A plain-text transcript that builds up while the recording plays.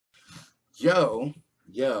Yo,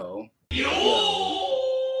 yo,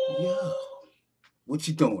 yo. What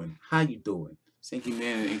you doing? How you doing? It's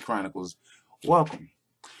InkyMann and Inqronicles. Welcome.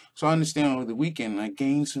 So I understand over the weekend I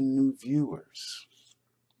gained some new viewers.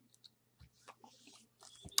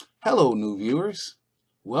 Hello, new viewers.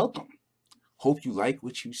 Welcome. Hope you like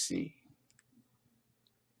what you see.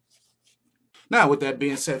 Now, with that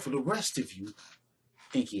being said, for the rest of you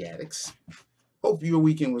Inky addicts, hope your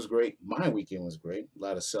weekend was great. My weekend was great. A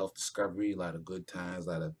lot of self-discovery, a lot of good times, a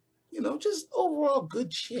lot of, just overall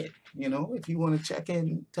good shit. If you want to check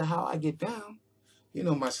in to how I get down,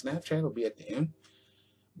 my Snapchat will be at the end.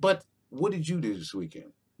 But what did you do this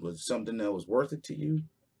weekend? Was it something that was worth it to you?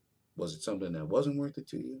 Was it something that wasn't worth it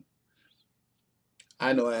to you?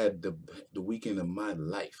 I know I had the weekend of my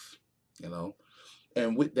life,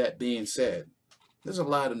 And with that being said, there's a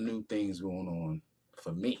lot of new things going on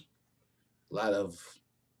for me. A lot of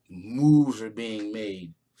moves are being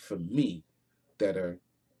made for me that are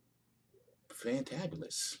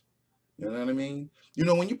fantabulous. You know what I mean?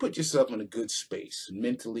 When you put yourself in a good space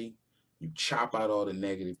mentally, you chop out all the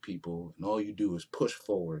negative people, and all you do is push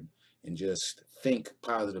forward and just think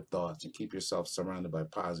positive thoughts and keep yourself surrounded by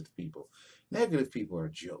positive people. Negative people are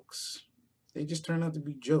jokes. They just turn out to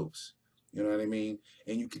be jokes. You know what I mean?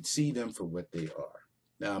 And you can see them for what they are.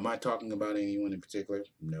 Now, am I talking about anyone in particular?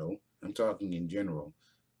 No. I'm talking in general.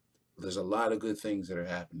 There's a lot of good things that are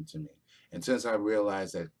happening to me. And since I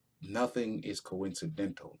realized that nothing is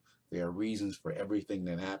coincidental, there are reasons for everything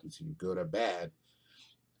that happens to you, good or bad,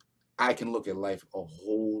 I can look at life a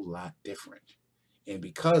whole lot different. And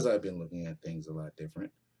because I've been looking at things a lot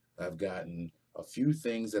different, I've gotten a few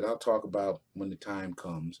things that I'll talk about when the time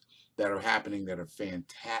comes that are happening that are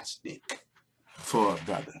fantastic for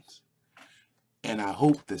brothers. And I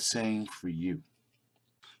hope the same for you.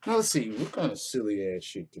 Now let's see, what kind of silly ass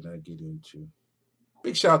shit can I get into?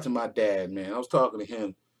 Big shout out to my dad, man. I was talking to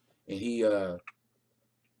him, and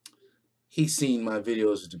he seen my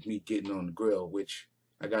videos of me getting on the grill, which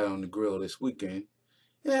I got on the grill this weekend.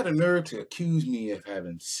 He had a nerve to accuse me of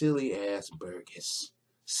having silly ass burgers.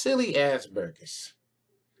 Silly ass burgers.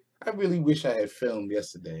 I really wish I had filmed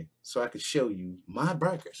yesterday so I could show you my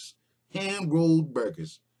burgers. Hand rolled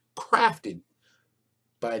burgers, crafted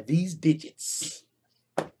by these digits.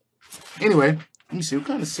 Anyway, let me see, what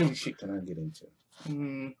kind of silly shit can I get into?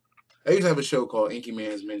 I used to have a show called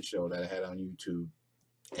InkyMann's Men Show that I had on YouTube.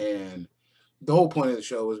 And the whole point of the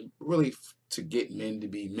show was really to get men to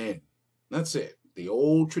be men. That's it. The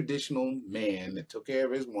old traditional man that took care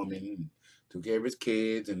of his woman, took care of his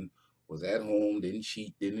kids, and was at home, didn't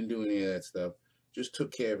cheat, didn't do any of that stuff, just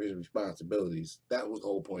took care of his responsibilities. That was the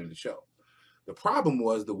whole point of the show. The problem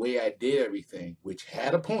was the way I did everything, which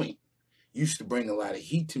had a point, used to bring a lot of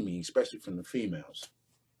heat to me, especially from the females.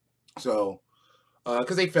 So,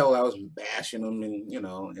 because they felt I was bashing them,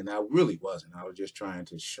 and I really wasn't. I was just trying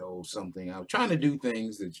to show something. I was trying to do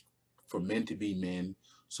things that for men to be men,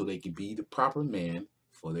 so they could be the proper man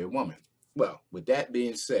for their woman. Well, with that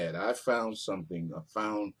being said, I found something. I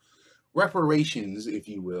found reparations, if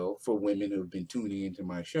you will, for women who have been tuning into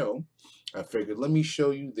my show. I figured, let me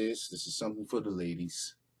show you this. This is something for the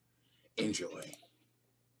ladies. Enjoy.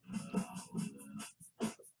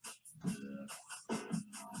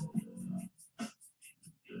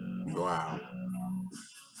 Wow.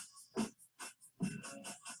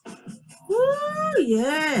 Woo,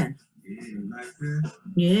 yeah.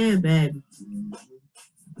 Yeah, baby.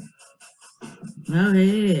 Go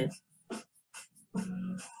ahead.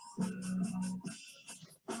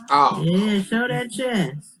 Oh. Yeah, show that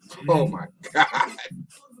chest. Oh my God.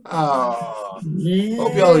 Oh. Yeah.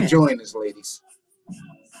 Hope y'all enjoying this, ladies.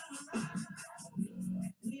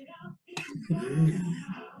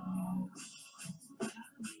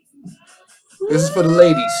 This is for the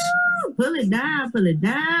ladies. Pull it down, pull it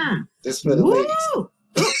down. This is for the ladies. Pull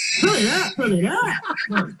it up, pull it up.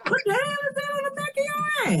 What the hell is that on the back of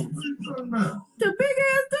your ass? What are you talking about? The big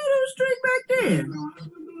ass doodle streak back there.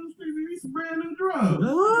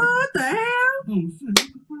 What the hell?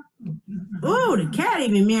 Oh, the cat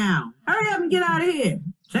even meow. Hurry up and get out of here.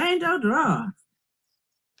 Change your draw.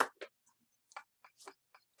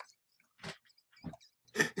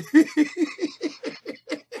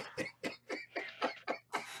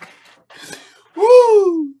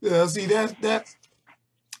 Woo! Yeah, see, that's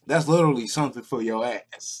literally something for your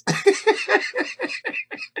ass.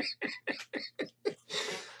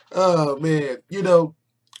 Oh man,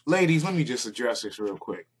 ladies, let me just address this real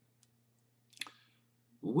quick.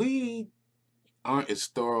 We aren't as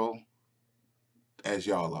thorough as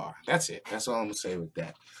y'all are. That's it. That's all I'm gonna say with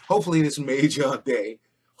that. Hopefully this made y'all day.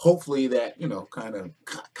 Hopefully that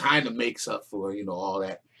kind of makes up for all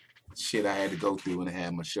that shit I had to go through when I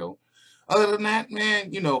had my show. Other than that,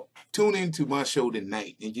 man, you know, tune into my show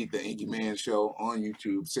tonight and get the InkyMann show on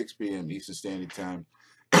YouTube, 6 p.m. Eastern Standard Time.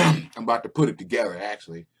 I'm about to put it together,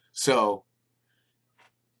 actually. So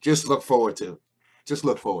just look forward to it. Just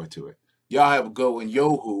look forward to it. Y'all have a good one.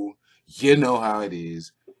 Yo-hoo. You know how it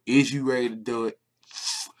is. Is you ready to do it?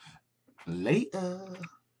 Later.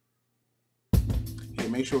 Hey,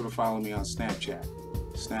 make sure to follow me on Snapchat.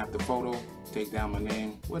 Snap the photo, take down my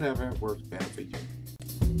name, whatever works better for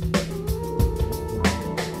you.